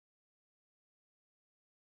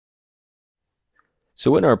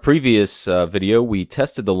So in our previous video, we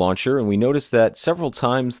tested the launcher and we noticed that several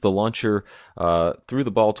times the launcher threw the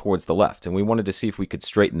ball towards the left, and we wanted to see if we could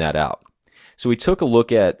straighten that out. So we took a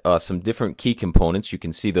look at some different key components. You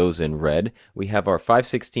can see those in red. We have our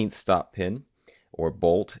 5/16 stop pin or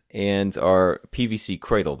bolt and our PVC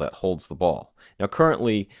cradle that holds the ball. Now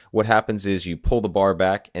currently what happens is you pull the bar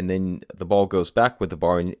back and then the ball goes back with the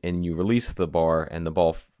bar, and you release the bar and the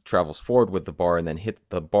ball travels forward with the bar, and then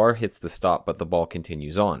the bar hits the stop, but the ball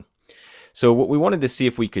continues on. So what we wanted to see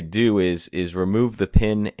if we could do is remove the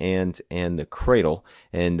pin and the cradle,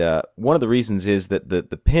 and one of the reasons is that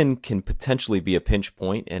the pin can potentially be a pinch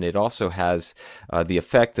point, and it also has the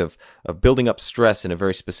effect of building up stress in a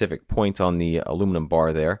very specific point on the aluminum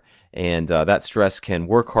bar there, and that stress can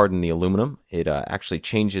work harden the aluminum. It actually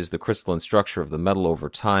changes the crystalline structure of the metal over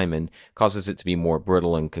time and causes it to be more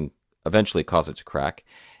brittle and can eventually cause it to crack.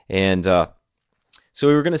 And so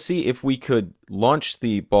we were going to see if we could launch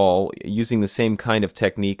the ball using the same kind of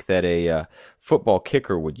technique that a football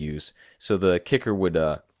kicker would use. So the kicker would,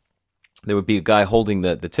 there would be a guy holding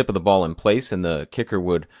the tip of the ball in place, and the kicker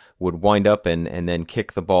would wind up and then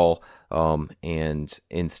kick the ball, and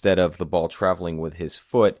instead of the ball traveling with his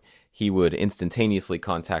foot, he would instantaneously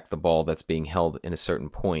contact the ball that's being held in a certain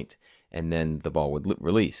point, and then the ball would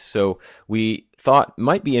release. So we thought it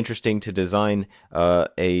might be interesting to design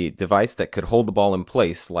a device that could hold the ball in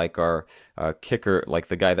place like our kicker, like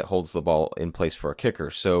the guy that holds the ball in place for a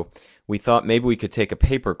kicker. So we thought maybe we could take a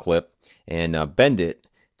paper clip and bend it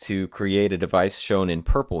to create a device shown in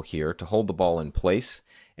purple here to hold the ball in place,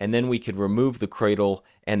 and then we could remove the cradle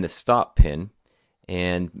and the stop pin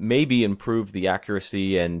and maybe improve the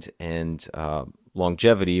accuracy and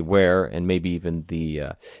longevity, wear, and maybe even the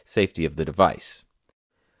safety of the device.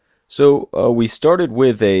 So we started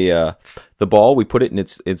with the ball. We put it in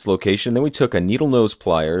its location. Then we took a needle nose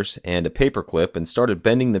pliers and a paper clip and started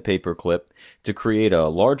bending the paper clip to create a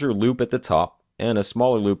larger loop at the top and a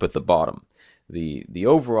smaller loop at the bottom. The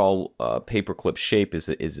overall paper clip shape is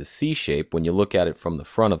a C shape when you look at it from the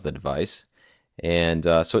front of the device, and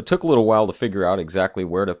so it took a little while to figure out exactly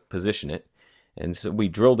where to position it. And so we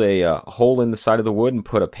drilled a hole in the side of the wood and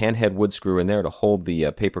put a panhead wood screw in there to hold the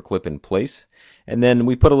paper clip in place. And then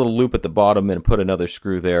we put a little loop at the bottom and put another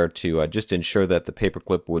screw there to just ensure that the paper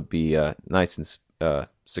clip would be nice and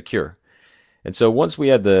secure. And so once we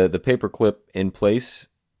had the paper clip in place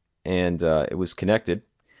and it was connected,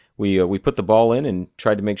 we put the ball in and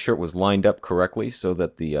tried to make sure it was lined up correctly so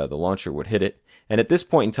that the launcher would hit it. And at this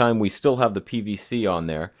point in time, we still have the PVC on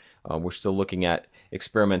there. We're still looking at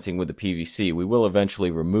experimenting with the PVC. We will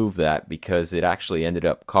eventually remove that because it actually ended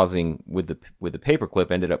up causing, with the paper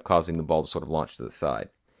clip, ended up causing the ball to sort of launch to the side.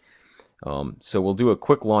 So we'll do a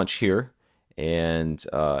quick launch here and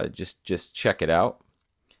just check it out.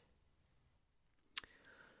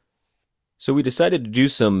 So we decided to do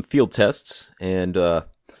some field tests, and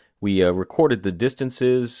we recorded the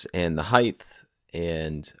distances and the height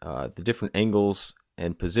and the different angles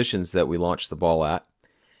and positions that we launched the ball at.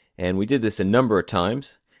 And we did this a number of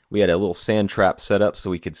times. We had a little sand trap set up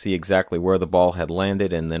so we could see exactly where the ball had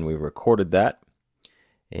landed, and then we recorded that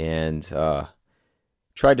and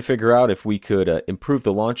tried to figure out if we could improve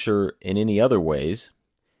the launcher in any other ways.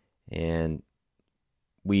 And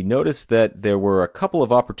we noticed that there were a couple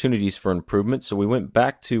of opportunities for improvement, so we went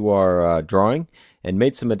back to our drawing and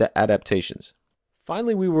made some adaptations.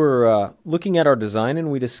 Finally, we were looking at our design,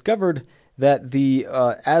 and we discovered that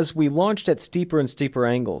as we launched at steeper and steeper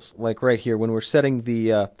angles, like right here, when we're setting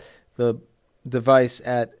the device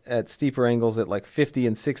at steeper angles at like 50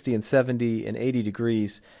 and 60 and 70 and 80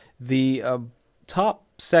 degrees, the top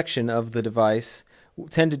section of the device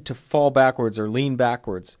tended to fall backwards or lean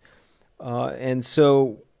backwards. And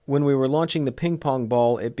so when we were launching the ping pong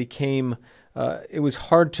ball, it became it was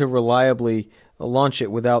hard to reliably launch it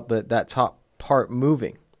without that top part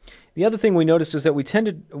moving. The other thing we noticed is that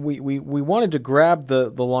we wanted to grab the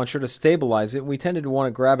launcher to stabilize it. We tended to want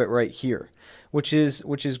to grab it right here, which is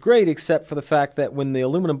great, except for the fact that when the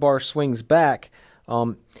aluminum bar swings back,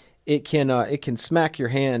 it can smack your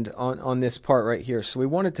hand on this part right here. So we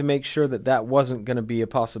wanted to make sure that wasn't going to be a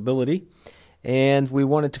possibility, and we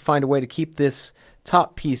wanted to find a way to keep this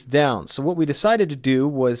top piece down. So what we decided to do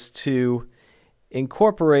was to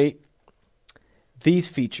incorporate these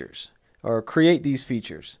features, or create these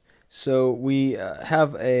features. So we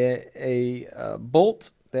have a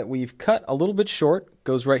bolt that we've cut a little bit short,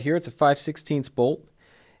 goes right here. It's a 5/16 bolt,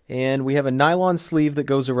 and we have a nylon sleeve that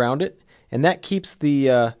goes around it, and that keeps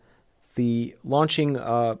the launching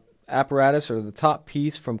apparatus, or the top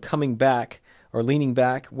piece, from coming back or leaning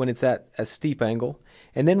back when it's at a steep angle.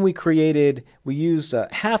 And then we used a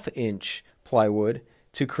 1/2 inch plywood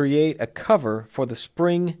to create a cover for the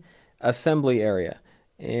spring assembly area.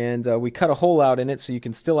 And we cut a hole out in it so you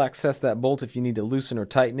can still access that bolt if you need to loosen or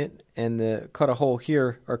tighten it. And cut a hole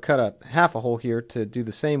here, or cut a half a hole here to do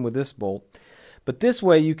the same with this bolt. But this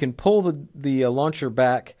way you can pull the launcher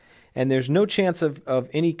back, and there's no chance of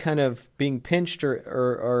any kind of being pinched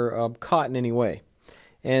or caught in any way.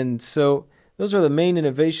 And so those are the main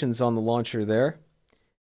innovations on the launcher there.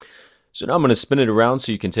 So now I'm going to spin it around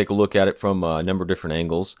so you can take a look at it from a number of different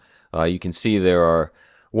angles. You can see there are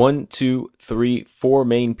 1, 2, 3, 4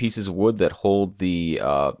 main pieces of wood that hold the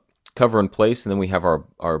cover in place, and then we have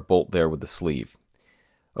our bolt there with the sleeve.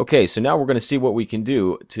 Okay, so now we're going to see what we can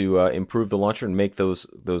do to improve the launcher and make those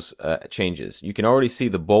changes. You can already see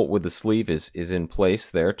the bolt with the sleeve is in place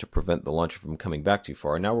there to prevent the launcher from coming back too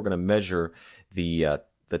far. Now we're going to measure the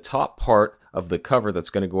top part of the cover that's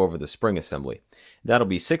going to go over the spring assembly. That'll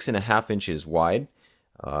be 6.5 inches wide,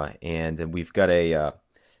 and then we've got a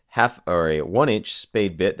 1 inch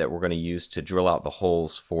spade bit that we're going to use to drill out the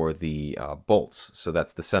holes for the bolts. So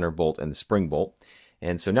that's the center bolt and the spring bolt.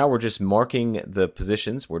 And so now we're just marking the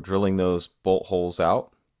positions. We're drilling those bolt holes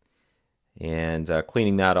out and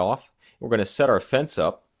cleaning that off. We're going to set our fence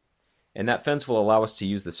up, and that fence will allow us to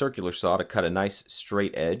use the circular saw to cut a nice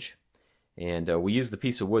straight edge. And we used the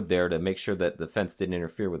piece of wood there to make sure that the fence didn't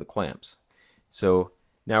interfere with the clamps. So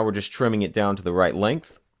now we're just trimming it down to the right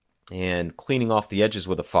length and cleaning off the edges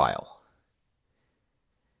with a file.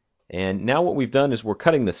 And now what we've done is we're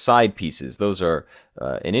cutting the side pieces. Those are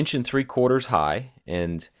 1.75 inches high,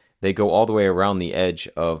 and they go all the way around the edge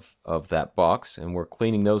of that box, and we're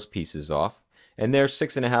cleaning those pieces off. And they're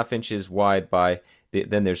 6.5 inches wide by,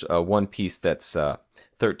 then there's one piece that's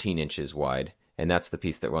 13 inches wide, and that's the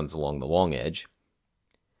piece that runs along the long edge.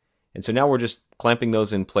 And so now we're just clamping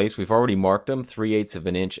those in place. We've already marked them 3/8 of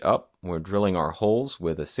an inch up. We're drilling our holes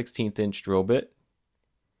with a 1/16 inch drill bit.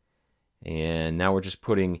 And now we're just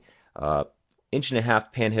putting 1.5 inch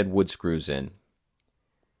panhead wood screws in.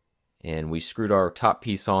 And we screwed our top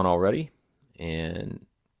piece on already. And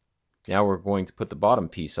now we're going to put the bottom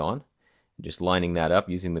piece on. Just lining that up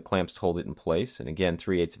using the clamps to hold it in place. And again,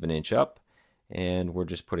 3/8 of an inch up. And we're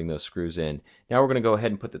just putting those screws in. Now we're going to go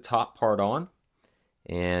ahead and put the top part on.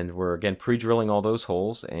 And we're again pre-drilling all those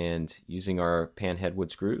holes and using our panhead wood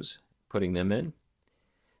screws, putting them in.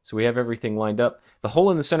 So we have everything lined up. The hole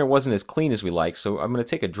in the center wasn't as clean as we like, so I'm going to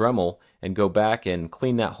take a Dremel and go back and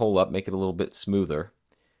clean that hole up, make it a little bit smoother,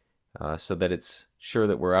 so that it's sure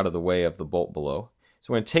that we're out of the way of the bolt below.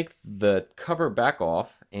 So we're going to take the cover back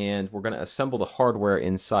off, and we're going to assemble the hardware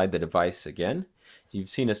inside the device again. You've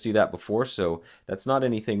seen us do that before, so that's not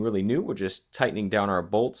anything really new. We're just tightening down our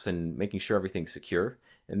bolts and making sure everything's secure.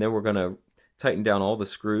 And then we're going to tighten down all the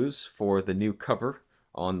screws for the new cover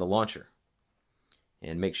on the launcher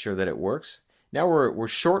and make sure that it works. Now we're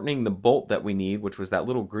shortening the bolt that we need, which was that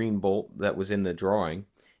little green bolt that was in the drawing,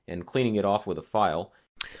 and cleaning it off with a file.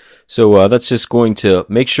 So that's just going to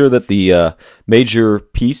make sure that the major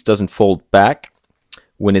piece doesn't fold back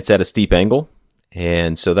when it's at a steep angle.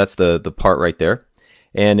 And so that's the part right there.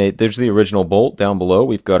 And there's the original bolt down below.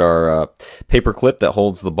 We've got our paper clip that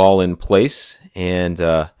holds the ball in place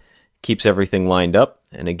and keeps everything lined up.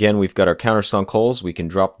 And again, we've got our countersunk holes. We can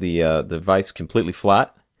drop the vise completely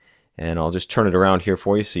flat. And I'll just turn it around here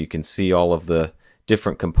for you so you can see all of the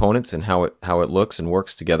different components and how it looks and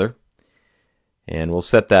works together. And we'll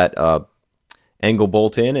set that angle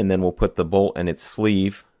bolt in, and then we'll put the bolt and its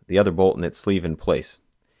sleeve, the other bolt and its sleeve in place.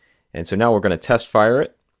 And so now we're going to test fire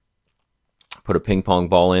it. Put a ping pong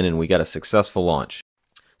ball in, and we got a successful launch.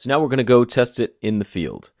 So now we're going to go test it in the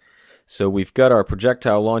field. So we've got our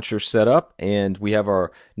projectile launcher set up, and we have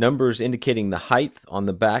our numbers indicating the height on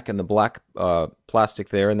the back and the black plastic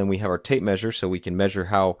there, and then we have our tape measure so we can measure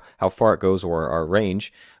how far it goes, or our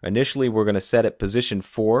range. Initially we're going to set at position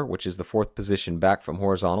 4, which is the 4th position back from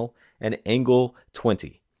horizontal, and angle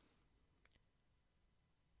 20.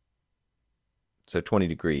 So 20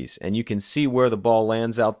 degrees. And you can see where the ball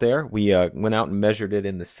lands out there. We went out and measured it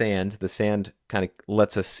in the sand. The sand kind of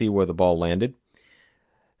lets us see where the ball landed.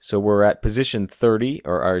 So we're at position 30,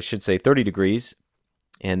 or I should say 30 degrees,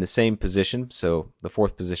 and the same position, so the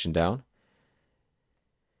 4th position down.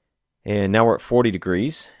 And now we're at 40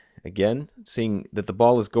 degrees. Again, seeing that the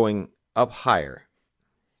ball is going up higher.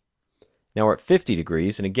 Now we're at 50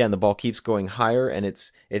 degrees, and again the ball keeps going higher, and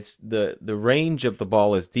it's the range of the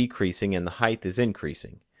ball is decreasing and the height is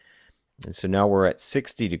increasing. And so now we're at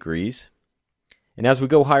 60 degrees. And as we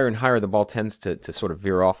go higher and higher, the ball tends to sort of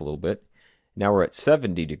veer off a little bit. Now we're at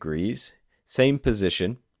 70 degrees, same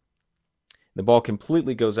position. The ball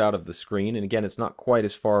completely goes out of the screen, and again it's not quite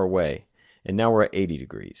as far away. And now we're at 80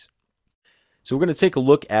 degrees. So we're going to take a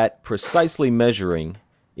look at precisely measuring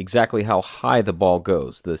exactly how high the ball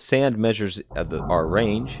goes. The sand measures our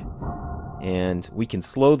range, and we can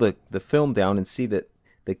slow the film down and see that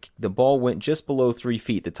the ball went just below 3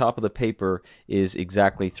 feet. The top of the paper is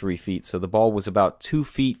exactly 3 feet. So the ball was about 2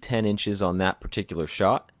 feet 10 inches on that particular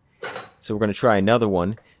shot. So we're going to try another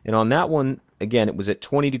one. And on that one, again, it was at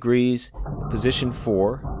 20 degrees, position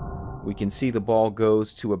 4. We can see the ball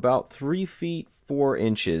goes to about 3 feet 4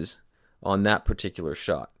 inches on that particular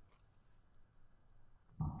shot.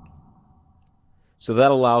 So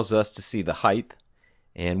that allows us to see the height,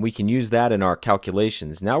 and we can use that in our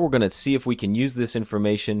calculations. Now we're going to see if we can use this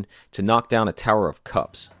information to knock down a tower of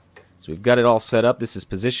cups. So we've got it all set up. This is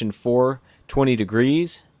position 4, 20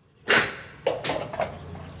 degrees.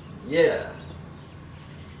 Yeah.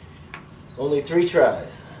 Only 3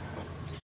 tries.